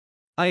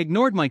I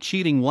ignored my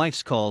cheating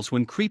wife's calls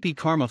when creepy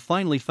karma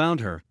finally found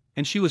her,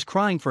 and she was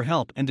crying for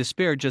help and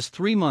despair just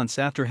 3 months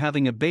after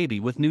having a baby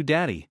with new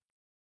daddy.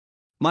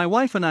 My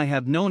wife and I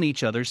have known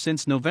each other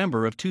since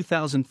November of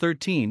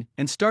 2013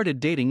 and started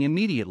dating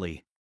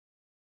immediately.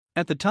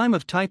 At the time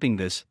of typing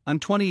this, I'm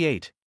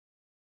 28.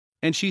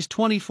 And she's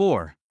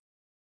 24.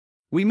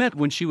 We met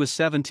when she was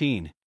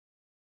 17.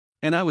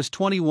 And I was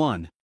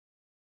 21.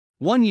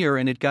 1 year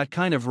and it got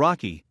kind of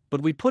rocky,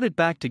 but we put it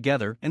back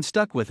together and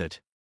stuck with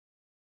it.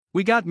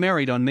 We got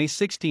married on May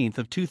 16th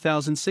of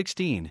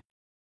 2016.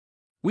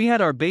 We had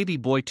our baby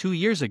boy 2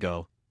 years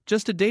ago.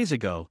 Just a days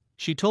ago,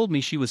 she told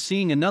me she was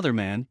seeing another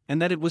man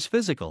and that it was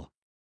physical.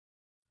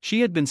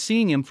 She had been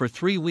seeing him for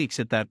 3 weeks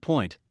at that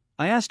point.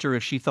 I asked her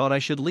if she thought I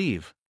should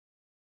leave.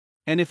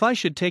 And if I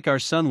should take our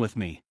son with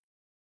me.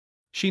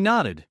 She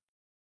nodded.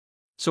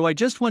 So I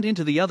just went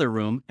into the other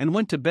room and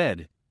went to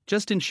bed,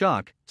 just in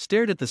shock,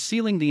 stared at the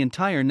ceiling the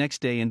entire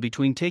next day in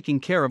between taking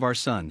care of our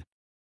son.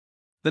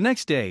 The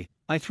next day,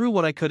 I threw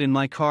what I could in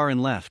my car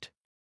and left.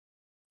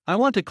 I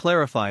want to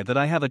clarify that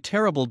I have a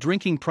terrible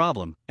drinking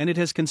problem and it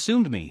has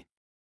consumed me.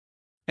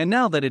 And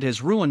now that it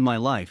has ruined my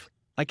life,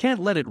 I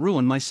can't let it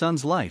ruin my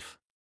son's life.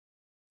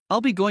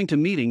 I'll be going to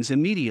meetings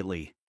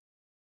immediately.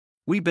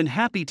 We've been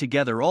happy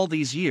together all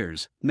these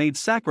years, made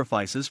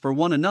sacrifices for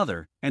one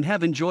another, and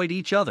have enjoyed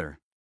each other.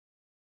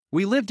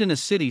 We lived in a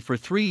city for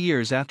 3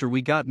 years after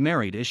we got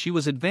married as she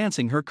was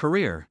advancing her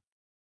career.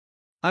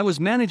 I was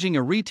managing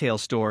a retail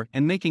store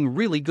and making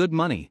really good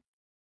money.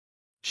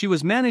 She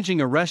was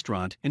managing a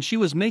restaurant and she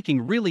was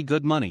making really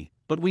good money,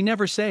 but we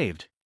never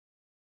saved.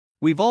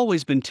 We've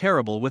always been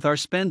terrible with our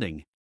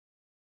spending.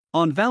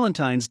 On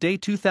Valentine's Day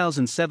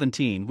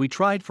 2017 we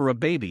tried for a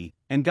baby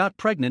and got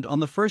pregnant on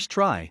the first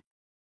try.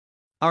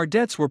 Our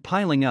debts were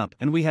piling up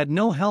and we had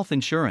no health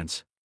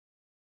insurance.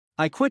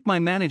 I quit my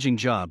managing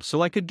job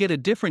so I could get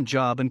a different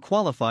job and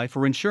qualify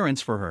for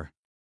insurance for her.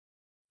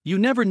 You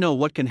never know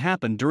what can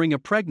happen during a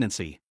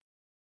pregnancy.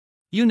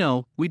 You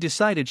know, we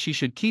decided she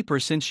should keep her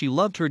since she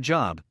loved her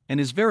job and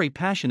is very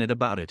passionate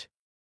about it.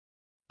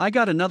 I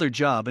got another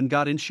job and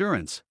got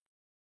insurance.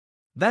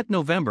 That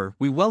November,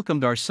 we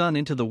welcomed our son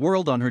into the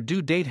world on her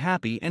due date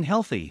happy and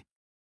healthy.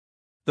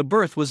 The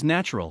birth was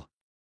natural.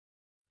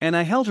 And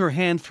I held her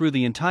hand through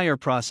the entire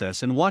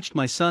process and watched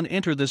my son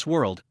enter this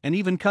world and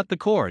even cut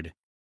the cord.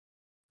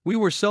 We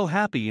were so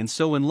happy and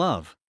so in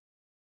love.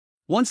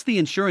 Once the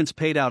insurance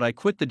paid out, I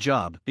quit the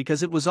job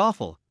because it was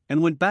awful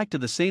and went back to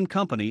the same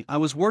company I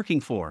was working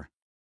for.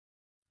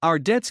 Our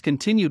debts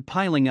continued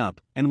piling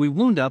up and we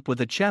wound up with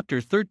a Chapter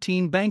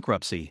 13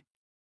 bankruptcy.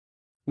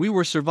 We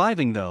were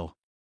surviving though.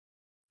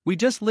 We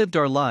just lived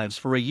our lives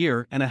for 1.5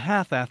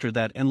 years after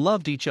that and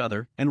loved each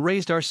other and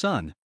raised our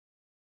son.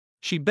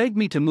 She begged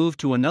me to move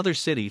to another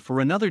city for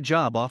another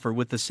job offer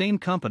with the same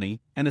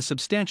company and a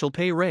substantial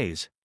pay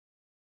raise.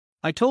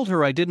 I told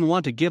her I didn't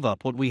want to give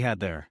up what we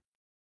had there.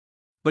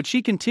 But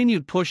she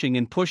continued pushing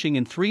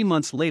and 3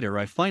 months later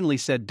I finally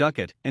said duck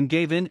it and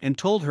gave in and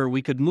told her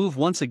we could move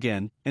once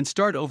again and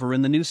start over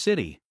in the new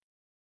city.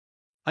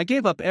 I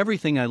gave up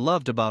everything I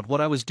loved about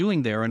what I was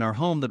doing there in our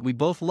home that we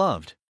both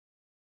loved.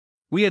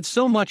 We had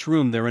so much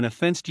room there in a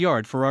fenced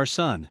yard for our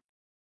son.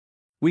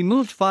 We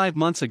moved 5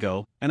 months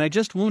ago, and I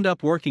just wound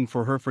up working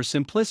for her for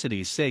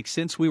simplicity's sake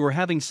since we were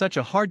having such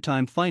a hard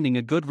time finding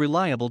a good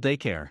reliable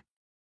daycare.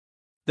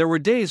 There were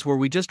days where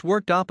we just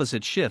worked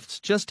opposite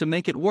shifts just to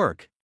make it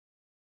work.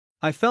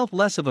 I felt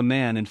less of a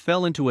man and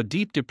fell into a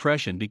deep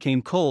depression,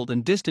 became cold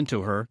and distant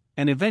to her,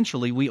 and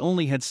eventually we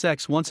only had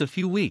sex once a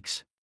few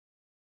weeks.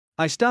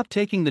 I stopped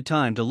taking the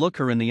time to look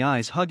her in the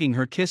eyes, hugging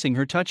her, kissing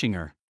her, touching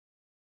her.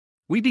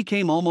 We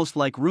became almost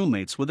like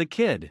roommates with a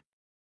kid.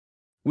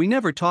 We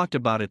never talked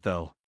about it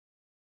though.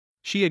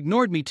 She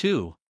ignored me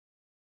too.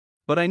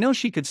 But I know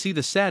she could see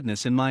the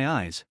sadness in my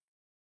eyes.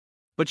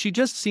 But she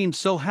just seemed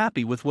so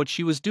happy with what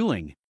she was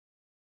doing.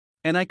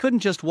 And I couldn't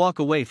just walk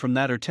away from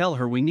that or tell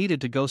her we needed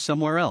to go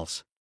somewhere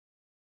else.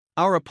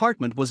 Our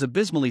apartment was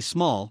abysmally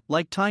small,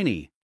 like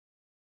tiny.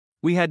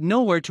 We had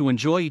nowhere to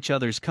enjoy each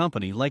other's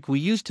company like we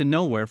used to,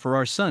 nowhere for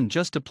our son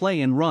just to play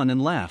and run and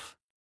laugh.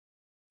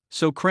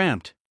 So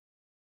cramped.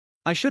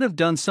 I should have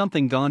done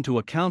something, gone to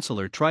a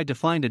counselor, tried to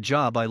find a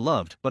job I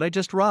loved, but I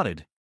just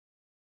rotted.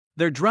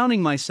 There,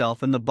 drowning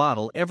myself in the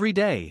bottle every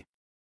day.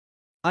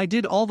 I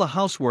did all the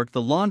housework,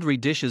 the laundry,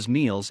 dishes,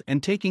 meals,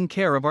 and taking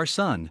care of our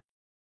son.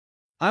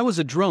 I was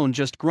a drone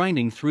just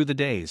grinding through the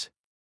days.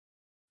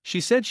 She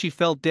said she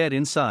felt dead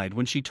inside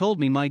when she told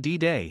me my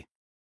D-Day.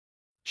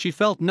 She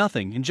felt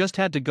nothing and just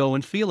had to go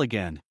and feel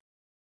again.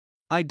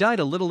 I died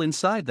a little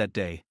inside that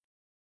day.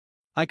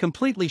 I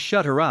completely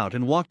shut her out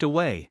and walked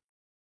away.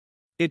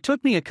 It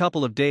took me a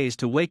couple of days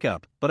to wake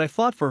up, but I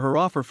fought for her,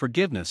 offered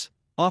forgiveness,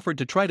 offered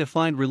to try to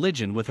find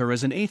religion with her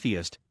as an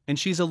atheist, and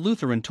she's a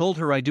Lutheran, told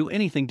her I'd do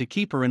anything to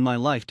keep her in my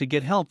life, to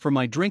get help for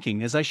my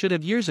drinking as I should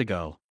have years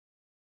ago.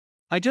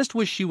 I just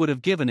wish she would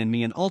have given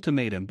me an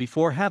ultimatum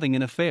before having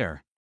an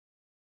affair.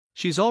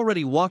 She's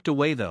already walked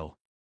away though.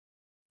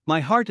 My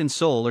heart and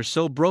soul are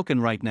so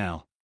broken right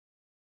now.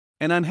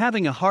 And I'm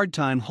having a hard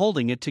time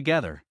holding it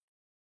together.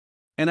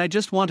 And I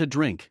just want a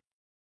drink.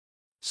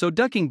 So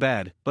ducking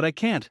bad, but I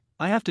can't,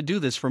 I have to do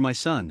this for my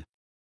son.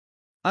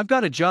 I've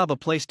got a job, a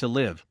place to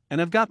live, and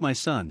I've got my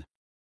son.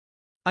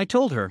 I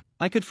told her,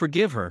 I could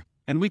forgive her,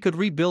 and we could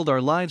rebuild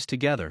our lives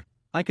together.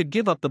 I could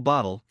give up the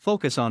bottle,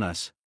 focus on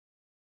us.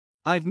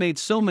 I've made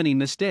so many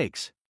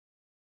mistakes.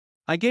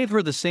 I gave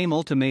her the same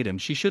ultimatum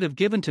she should have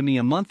given to me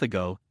a month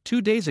ago,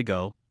 2 days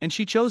ago, and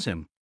she chose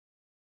him.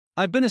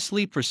 I've been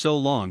asleep for so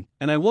long,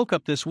 and I woke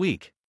up this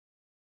week.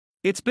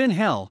 It's been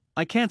hell,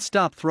 I can't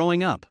stop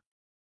throwing up.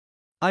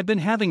 I've been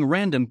having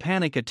random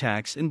panic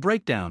attacks and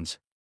breakdowns.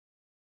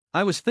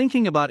 I was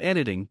thinking about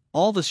editing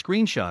all the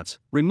screenshots,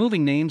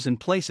 removing names and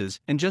places,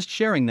 and just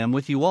sharing them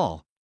with you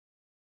all.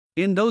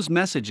 In those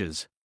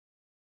messages,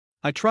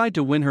 I tried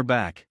to win her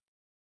back.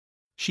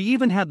 She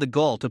even had the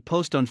gall to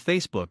post on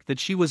Facebook that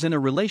she was in a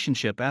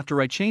relationship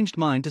after I changed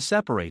mine to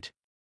separate.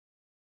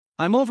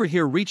 I'm over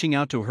here reaching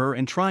out to her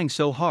and trying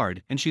so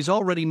hard, and she's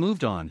already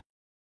moved on.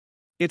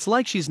 It's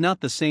like she's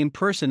not the same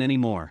person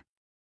anymore.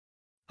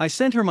 I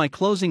sent her my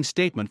closing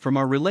statement from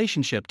our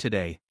relationship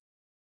today.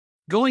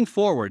 Going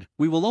forward,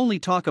 we will only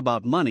talk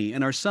about money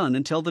and our son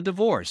until the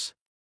divorce.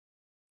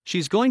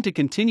 She's going to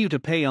continue to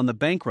pay on the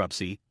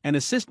bankruptcy and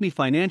assist me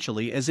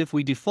financially as if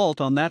we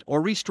default on that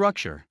or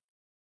restructure.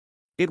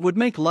 It would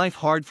make life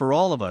hard for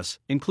all of us,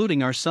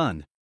 including our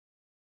son.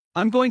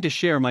 I'm going to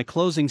share my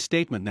closing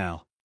statement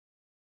now.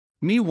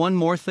 Me, one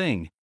more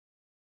thing.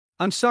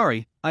 I'm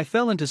sorry, I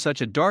fell into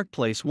such a dark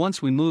place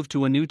once we moved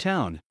to a new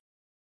town.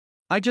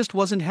 I just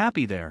wasn't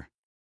happy there.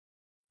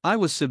 I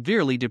was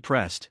severely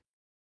depressed.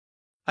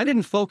 I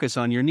didn't focus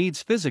on your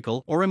needs,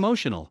 physical or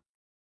emotional.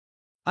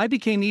 I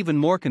became even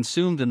more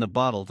consumed in the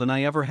bottle than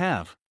I ever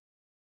have.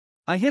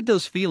 I hid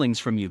those feelings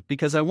from you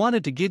because I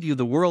wanted to give you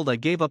the world. I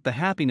gave up the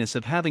happiness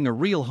of having a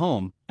real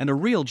home and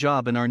a real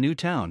job in our new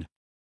town.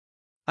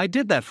 I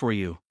did that for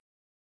you.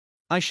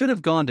 I should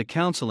have gone to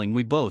counseling,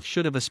 we both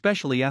should have,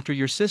 especially after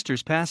your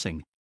sister's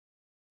passing.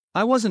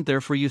 I wasn't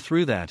there for you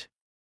through that.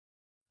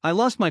 I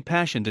lost my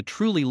passion to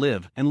truly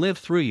live and live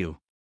through you.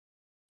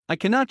 I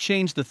cannot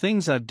change the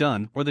things I've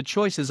done or the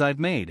choices I've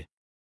made.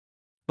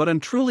 But I'm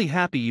truly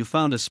happy you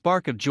found a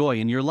spark of joy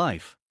in your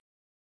life.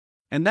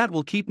 And that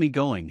will keep me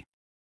going.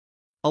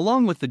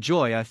 Along with the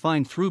joy I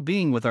find through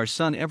being with our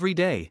son every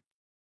day.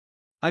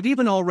 I've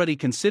even already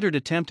considered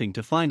attempting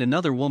to find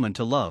another woman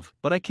to love,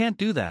 but I can't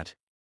do that.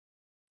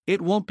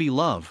 It won't be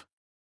love.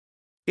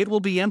 It will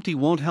be empty,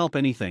 won't help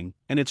anything,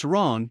 and it's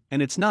wrong,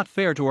 and it's not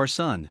fair to our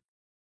son.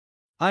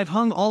 I've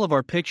hung all of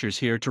our pictures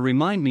here to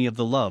remind me of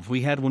the love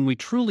we had when we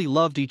truly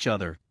loved each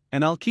other,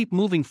 and I'll keep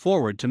moving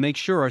forward to make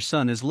sure our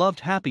son is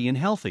loved, happy and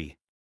healthy.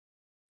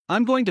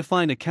 I'm going to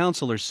find a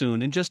counselor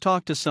soon and just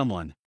talk to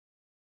someone.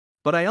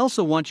 But I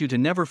also want you to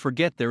never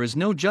forget there is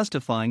no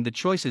justifying the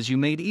choices you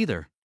made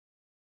either.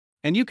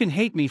 And you can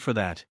hate me for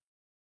that.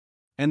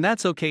 And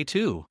that's okay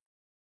too.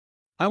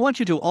 I want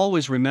you to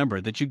always remember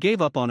that you gave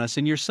up on us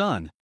and your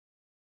son.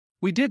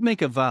 We did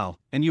make a vow,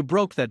 and you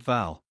broke that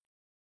vow.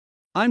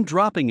 I'm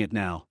dropping it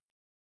now.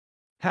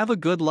 Have a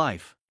good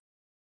life.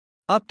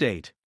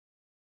 Update.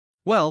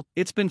 Well,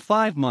 it's been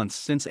 5 months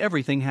since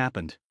everything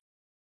happened.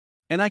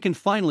 And I can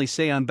finally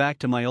say I'm back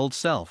to my old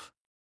self.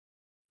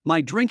 My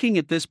drinking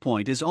at this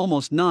point is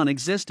almost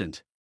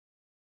non-existent.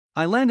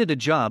 I landed a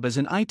job as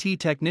an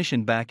IT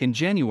technician back in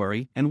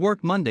January and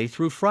work Monday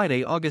through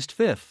Friday, August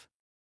 5th.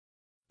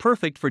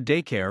 Perfect for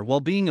daycare while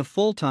being a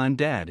full-time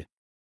dad.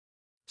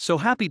 So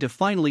happy to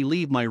finally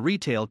leave my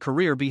retail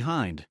career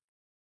behind.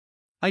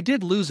 I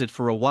did lose it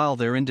for a while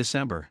there in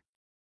December.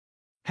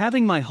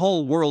 Having my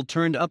whole world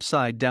turned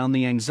upside down,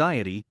 the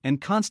anxiety and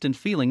constant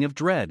feeling of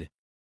dread.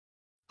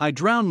 I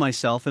drowned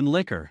myself in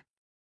liquor.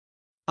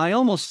 I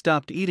almost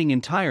stopped eating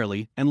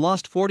entirely and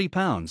lost 40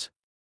 pounds.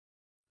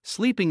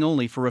 Sleeping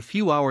only for a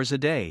few hours a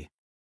day.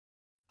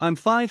 I'm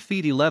 5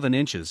 feet 11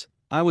 inches,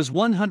 I was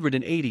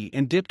 180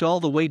 and dipped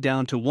all the way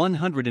down to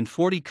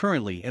 140,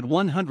 currently at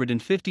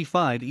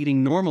 155,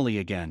 eating normally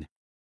again.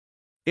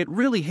 It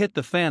really hit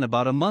the fan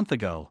about a month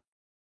ago.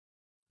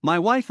 My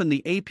wife and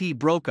the AP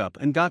broke up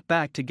and got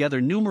back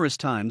together numerous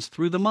times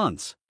through the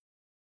months.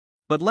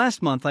 But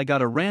last month I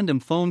got a random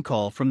phone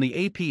call from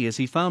the AP as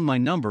he found my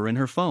number in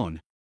her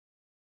phone.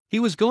 He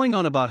was going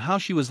on about how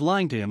she was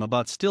lying to him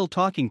about still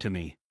talking to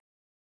me.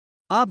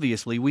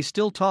 Obviously we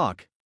still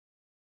talk.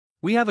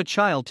 We have a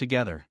child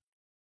together.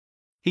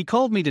 He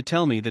called me to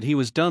tell me that he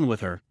was done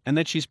with her and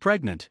that she's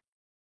pregnant.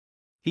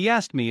 He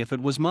asked me if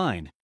it was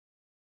mine.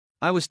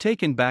 I was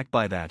taken back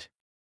by that.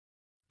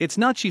 It's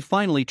not. She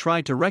finally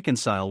tried to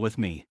reconcile with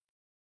me.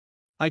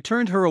 I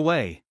turned her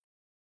away.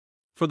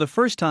 For the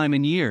first time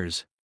in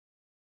years.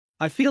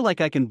 I feel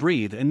like I can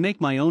breathe and make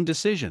my own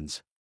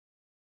decisions.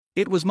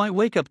 It was my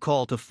wake-up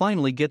call to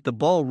finally get the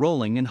ball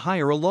rolling and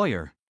hire a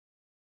lawyer.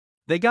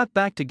 They got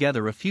back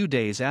together a few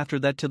days after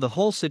that. The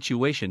whole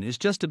situation is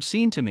just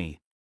obscene to me.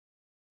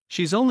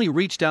 She's only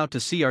reached out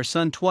to see our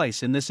son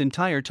twice in this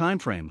entire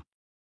timeframe.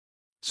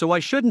 So I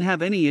shouldn't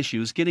have any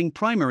issues getting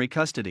primary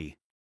custody.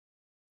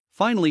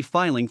 Finally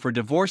filing for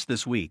divorce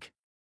this week.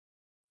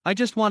 I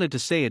just wanted to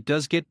say it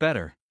does get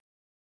better.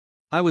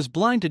 I was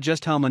blind to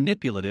just how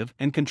manipulative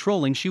and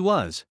controlling she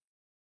was.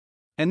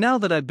 And now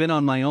that I've been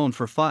on my own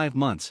for 5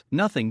 months,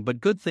 nothing but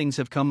good things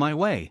have come my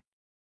way.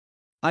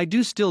 I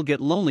do still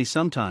get lonely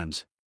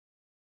sometimes.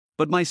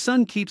 But my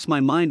son keeps my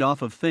mind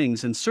off of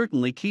things and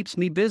certainly keeps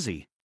me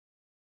busy.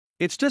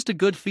 It's just a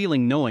good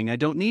feeling knowing I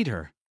don't need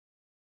her.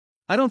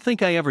 I don't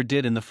think I ever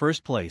did in the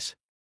first place.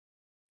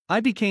 I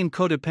became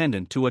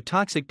codependent to a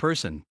toxic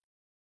person.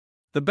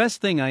 The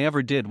best thing I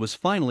ever did was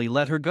finally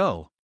let her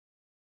go.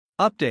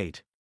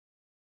 Update.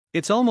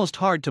 It's almost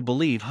hard to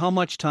believe how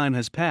much time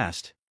has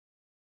passed.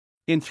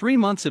 In 3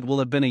 months it will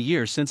have been a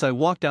year since I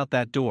walked out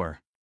that door.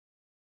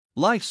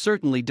 Life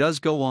certainly does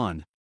go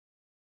on.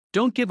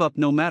 Don't give up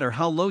no matter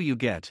how low you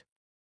get.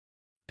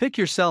 Pick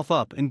yourself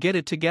up and get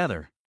it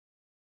together.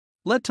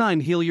 Let time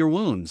heal your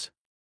wounds.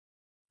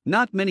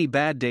 Not many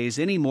bad days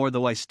anymore,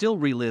 though I still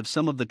relive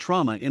some of the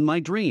trauma in my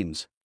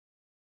dreams.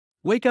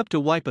 Wake up to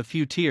wipe a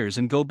few tears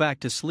and go back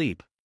to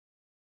sleep.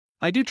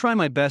 I do try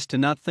my best to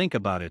not think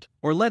about it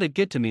or let it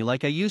get to me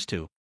like I used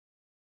to.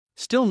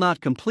 Still not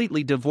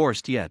completely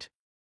divorced yet.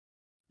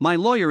 My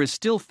lawyer is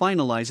still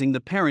finalizing the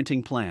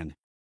parenting plan.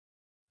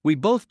 We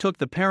both took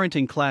the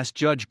parenting class.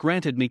 Judge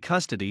granted me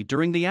custody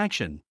during the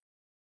action.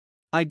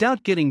 I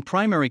doubt getting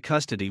primary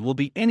custody will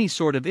be any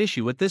sort of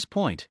issue at this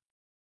point.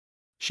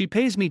 She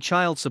pays me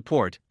child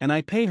support and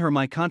I pay her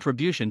my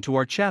contribution to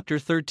our Chapter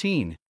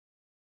 13.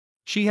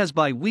 She has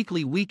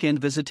bi-weekly weekend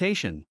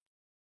visitation.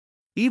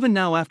 Even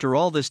now after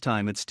all this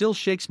time it still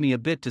shakes me a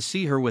bit to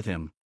see her with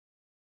him.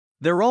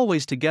 They're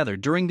always together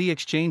during the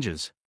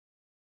exchanges.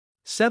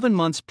 7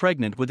 months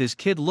pregnant with his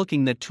kid,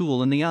 looking that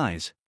tool in the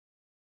eyes.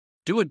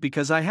 Do it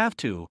because I have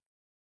to.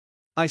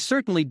 I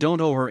certainly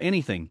don't owe her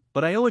anything,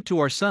 but I owe it to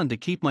our son to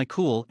keep my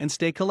cool and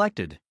stay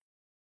collected.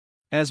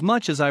 As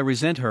much as I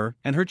resent her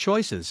and her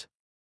choices,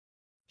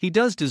 he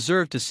does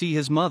deserve to see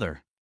his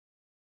mother.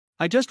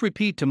 I just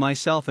repeat to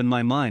myself in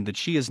my mind that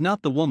she is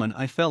not the woman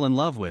I fell in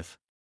love with.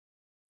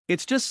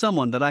 It's just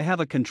someone that I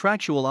have a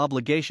contractual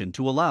obligation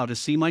to allow to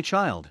see my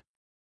child.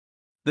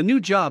 The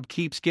new job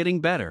keeps getting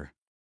better.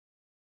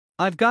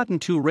 I've gotten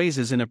 2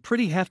 raises and a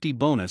pretty hefty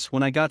bonus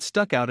when I got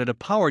stuck out at a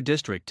power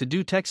district to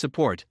do tech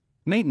support,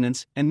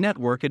 maintenance, and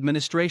network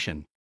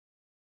administration.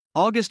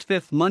 August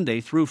 5th,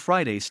 Monday through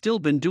Friday, still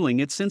been doing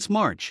it since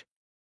March.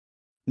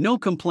 No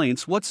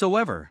complaints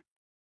whatsoever.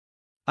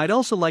 I'd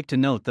also like to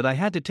note that I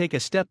had to take a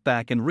step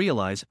back and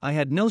realize I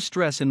had no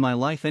stress in my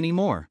life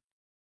anymore.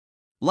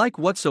 Like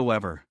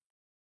whatsoever.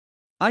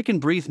 I can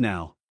breathe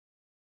now.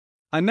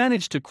 I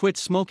managed to quit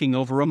smoking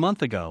over a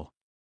month ago.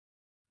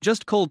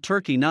 Just cold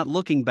turkey. Not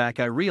looking back,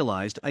 I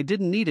realized I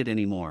didn't need it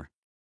anymore.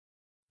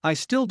 I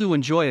still do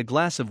enjoy a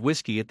glass of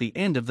whiskey at the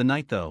end of the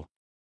night though.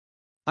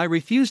 I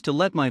refuse to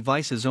let my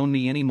vices own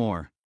me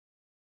anymore.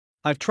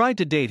 I've tried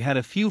to date, had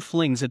a few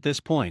flings at this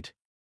point.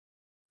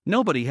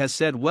 Nobody has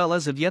said well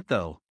as of yet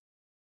though.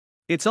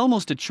 It's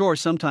almost a chore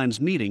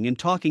sometimes meeting and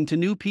talking to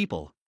new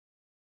people.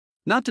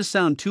 Not to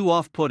sound too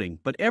off-putting,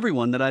 but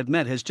everyone that I've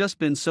met has just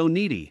been so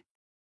needy.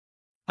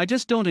 I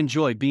just don't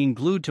enjoy being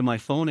glued to my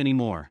phone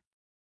anymore.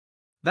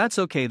 That's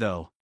okay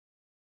though.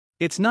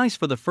 It's nice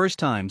for the first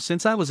time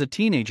since I was a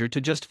teenager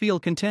to just feel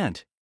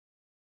content.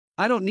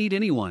 I don't need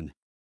anyone.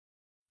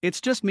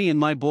 It's just me and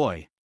my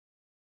boy.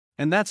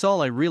 And that's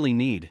all I really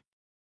need.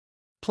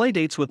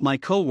 Playdates with my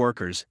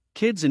co-workers,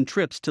 kids, and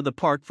trips to the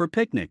park for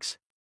picnics.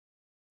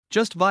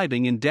 Just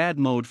vibing in dad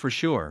mode for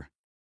sure.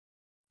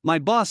 My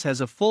boss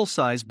has a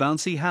full-size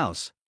bouncy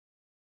house.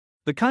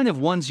 The kind of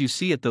ones you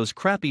see at those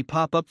crappy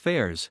pop-up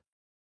fairs.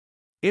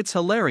 It's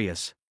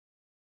hilarious.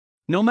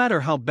 No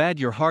matter how bad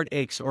your heart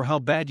aches or how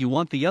bad you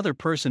want the other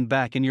person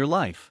back in your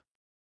life,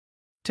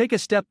 take a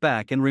step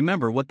back and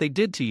remember what they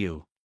did to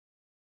you.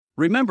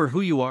 Remember who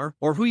you are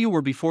or who you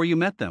were before you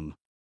met them.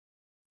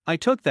 I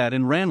took that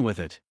and ran with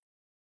it.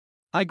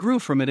 I grew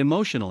from it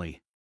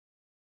emotionally.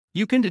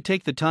 You can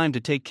take the time to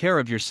take care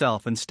of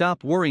yourself and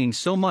stop worrying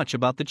so much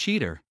about the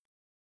cheater.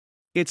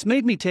 It's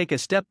made me take a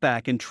step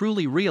back and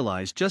truly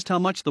realize just how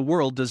much the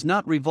world does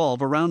not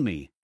revolve around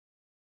me.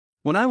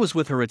 When I was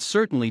with her, it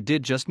certainly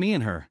did, just me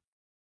and her.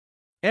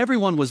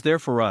 Everyone was there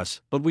for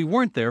us, but we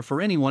weren't there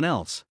for anyone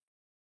else.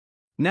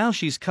 Now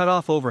she's cut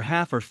off over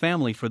half her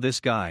family for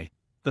this guy,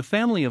 the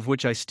family of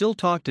which I still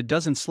talk to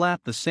doesn't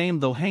slap the same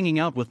though hanging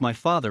out with my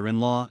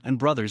father-in-law and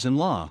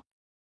brothers-in-law.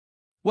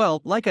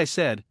 Well, like I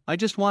said, I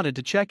just wanted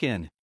to check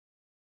in.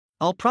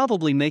 I'll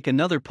probably make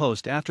another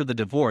post after the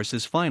divorce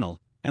is final,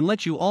 and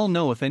let you all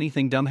know if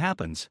anything dumb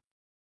happens.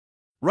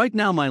 Right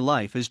now my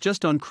life is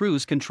just on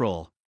cruise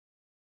control.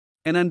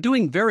 And I'm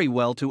doing very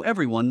well to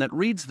everyone that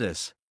reads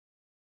this.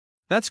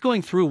 That's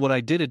going through what I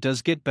did. It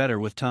does get better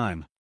with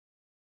time.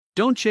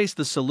 Don't chase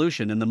the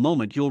solution in the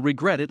moment, you'll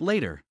regret it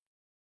later.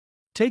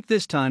 Take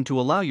this time to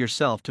allow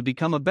yourself to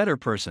become a better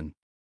person.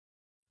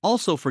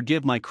 Also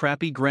forgive my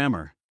crappy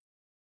grammar.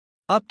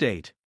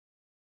 Update.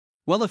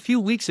 Well, a few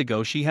weeks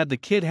ago the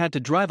kid had to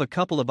drive a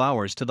couple of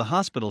hours to the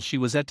hospital she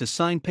was at to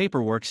sign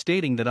paperwork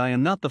stating that I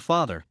am not the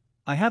father.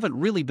 I haven't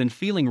really been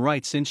feeling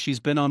right since she's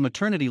been on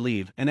maternity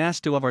leave and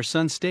asked to have our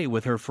son stay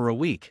with her for a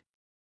week.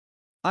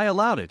 I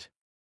allowed it.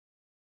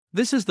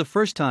 This is the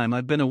first time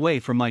I've been away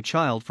from my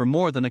child for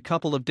more than a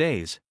couple of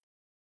days.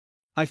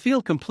 I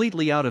feel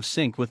completely out of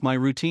sync with my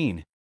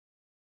routine.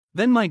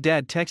 Then my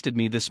dad texted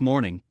me this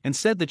morning and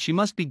said that she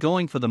must be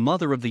going for the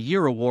Mother of the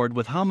Year award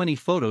with how many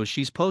photos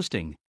she's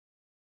posting.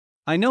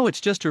 I know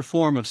it's just her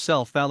form of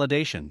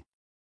self-validation.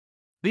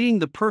 Being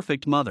the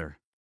perfect mother.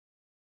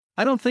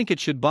 I don't think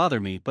it should bother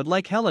me, but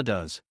like hell it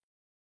does.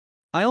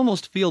 I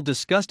almost feel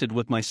disgusted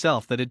with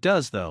myself that it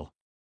does though.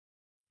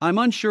 I'm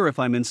unsure if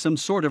I'm in some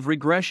sort of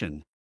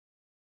regression.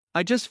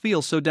 I just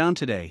feel so down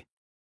today.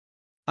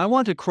 I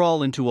want to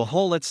crawl into a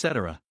hole,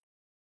 etc.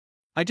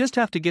 I just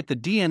have to get the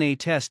DNA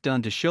test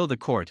done to show the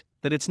court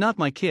that it's not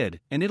my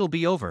kid, and it'll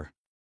be over.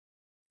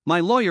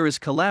 My lawyer is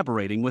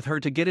collaborating with her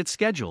to get it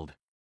scheduled.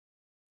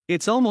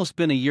 It's almost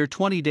been a year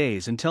 20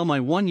 days until my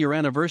 1-year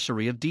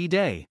anniversary of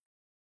D-Day.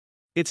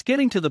 It's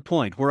getting to the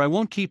point where I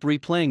won't keep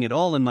replaying it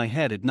all in my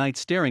head at night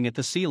staring at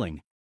the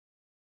ceiling.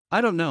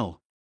 I don't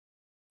know.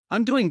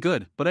 I'm doing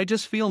good, but I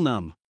just feel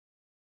numb.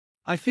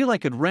 I feel I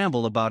could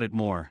ramble about it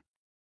more.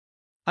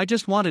 I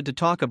just wanted to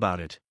talk about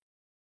it.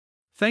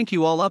 Thank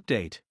you all.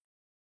 Update.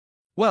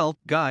 Well,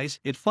 guys,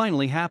 it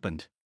finally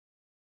happened.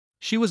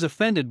 She was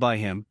offended by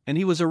him, and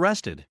he was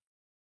arrested.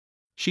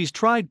 She's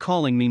tried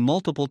calling me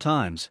multiple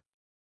times.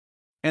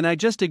 And I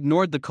just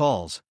ignored the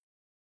calls.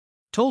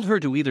 Told her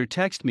to either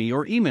text me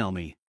or email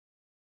me.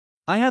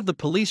 I have the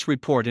police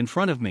report in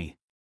front of me.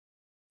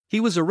 He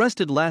was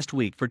arrested last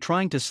week for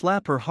trying to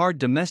slap her hard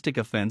domestic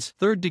offense,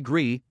 3rd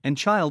degree, and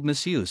child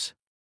misuse.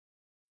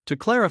 To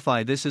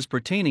clarify, this is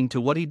pertaining to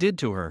what he did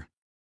to her.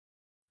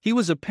 He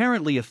was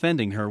apparently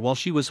offending her while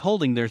she was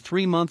holding their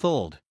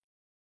 3-month-old.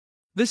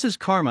 This is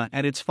karma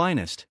at its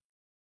finest.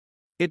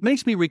 It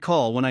makes me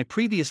recall when I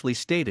previously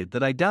stated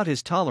that I doubt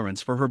his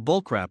tolerance for her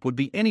bullcrap would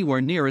be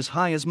anywhere near as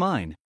high as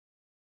mine.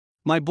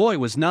 My boy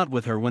was not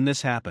with her when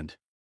this happened.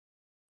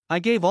 I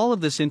gave all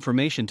of this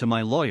information to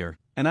my lawyer,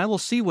 and I will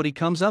see what he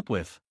comes up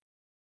with.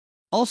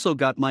 Also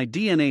got my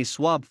DNA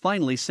swab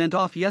finally sent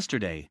off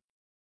yesterday.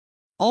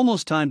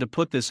 Almost time to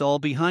put this all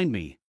behind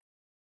me.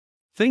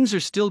 Things are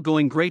still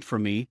going great for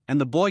me,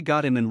 and the boy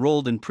got him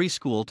enrolled in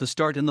preschool to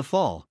start in the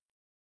fall.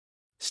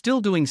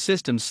 Still doing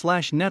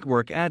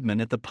systems/network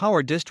admin at the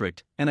power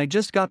district, and I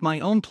just got my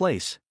own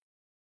place.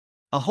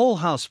 A whole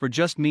house for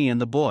just me and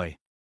the boy.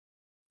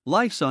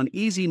 Life's on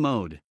easy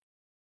mode.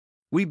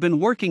 We've been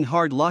working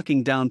hard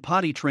locking down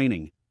potty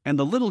training, and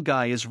the little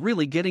guy is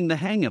really getting the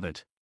hang of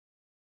it.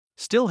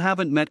 Still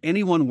haven't met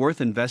anyone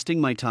worth investing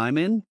my time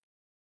in?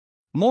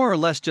 More or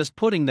less just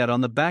putting that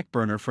on the back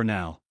burner for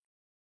now.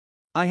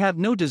 I have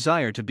no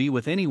desire to be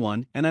with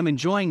anyone, and I'm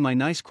enjoying my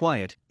nice,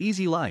 quiet,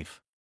 easy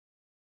life.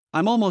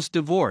 I'm almost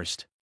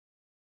divorced.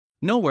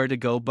 Nowhere to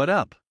go but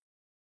up.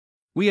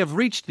 We have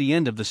reached the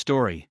end of the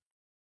story.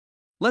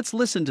 Let's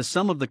listen to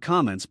some of the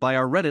comments by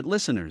our Reddit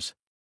listeners.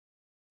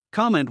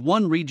 Comment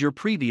 1. Read your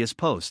previous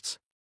posts.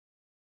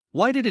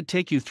 Why did it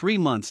take you 3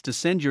 months to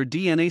send your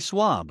DNA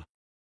swab?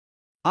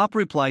 Op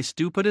reply: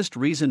 stupidest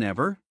reason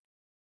ever?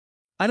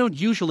 I don't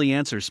usually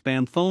answer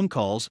spam phone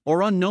calls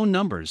or unknown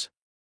numbers.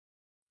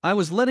 I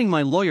was letting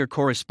my lawyer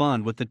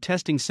correspond with the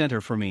testing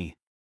center for me.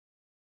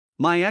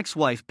 My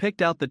ex-wife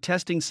picked out the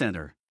testing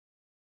center.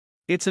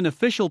 It's an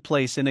official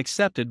place and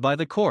accepted by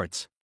the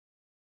courts.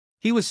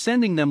 He was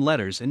sending them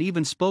letters and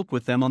even spoke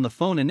with them on the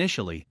phone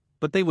initially,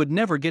 but they would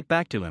never get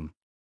back to him.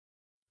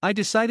 I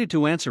decided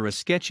to answer a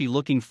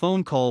sketchy-looking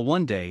phone call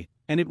one day,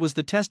 and it was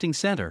the testing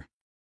center.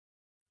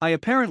 I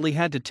apparently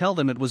had to tell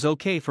them it was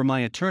okay for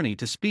my attorney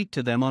to speak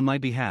to them on my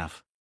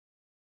behalf.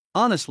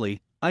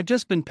 Honestly, I've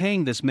just been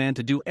paying this man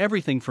to do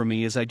everything for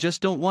me as I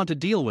just don't want to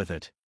deal with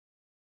it.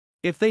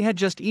 If they had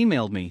just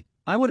emailed me,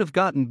 I would have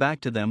gotten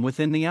back to them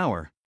within the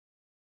hour.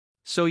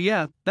 So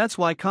yeah, that's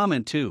why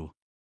comment 2.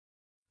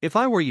 If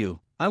I were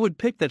you, I would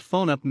pick that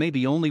phone up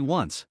maybe only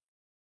once.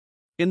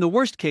 In the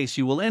worst case,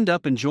 you will end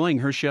up enjoying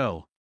her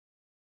show.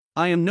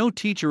 I am no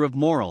teacher of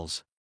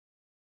morals.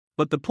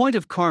 But the point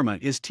of karma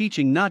is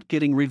teaching, not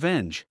getting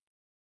revenge.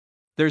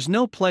 There's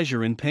no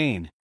pleasure in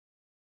pain.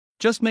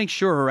 Just make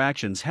sure her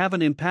actions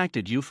haven't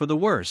impacted you for the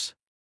worse.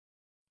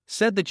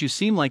 Said that you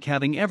seem like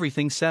having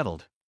everything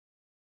settled.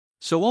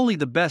 So only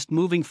the best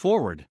moving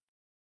forward.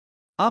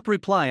 Op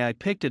reply: I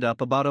picked it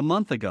up about a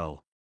month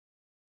ago.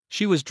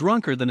 She was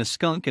drunker than a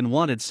skunk and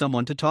wanted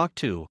someone to talk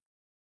to.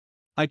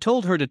 I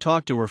told her to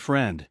talk to her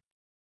friend.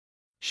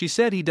 She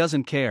said he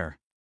doesn't care.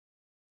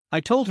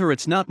 I told her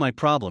it's not my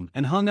problem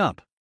and hung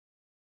up.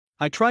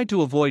 I tried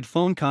to avoid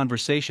phone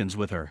conversations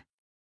with her.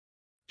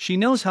 She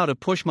knows how to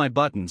push my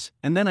buttons,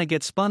 and then I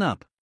get spun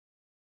up.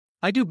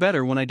 I do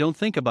better when I don't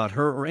think about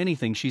her or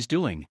anything she's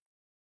doing.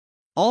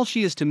 All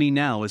she is to me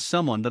now is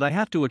someone that I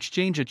have to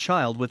exchange a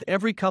child with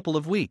every couple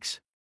of weeks.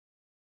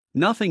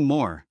 Nothing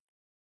more.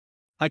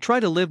 I try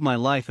to live my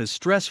life as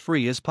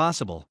stress-free as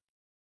possible.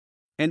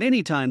 And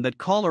anytime that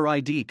caller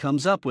ID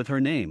comes up with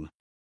her name,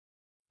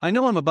 I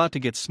know I'm about to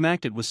get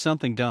smacked it with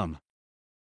something dumb.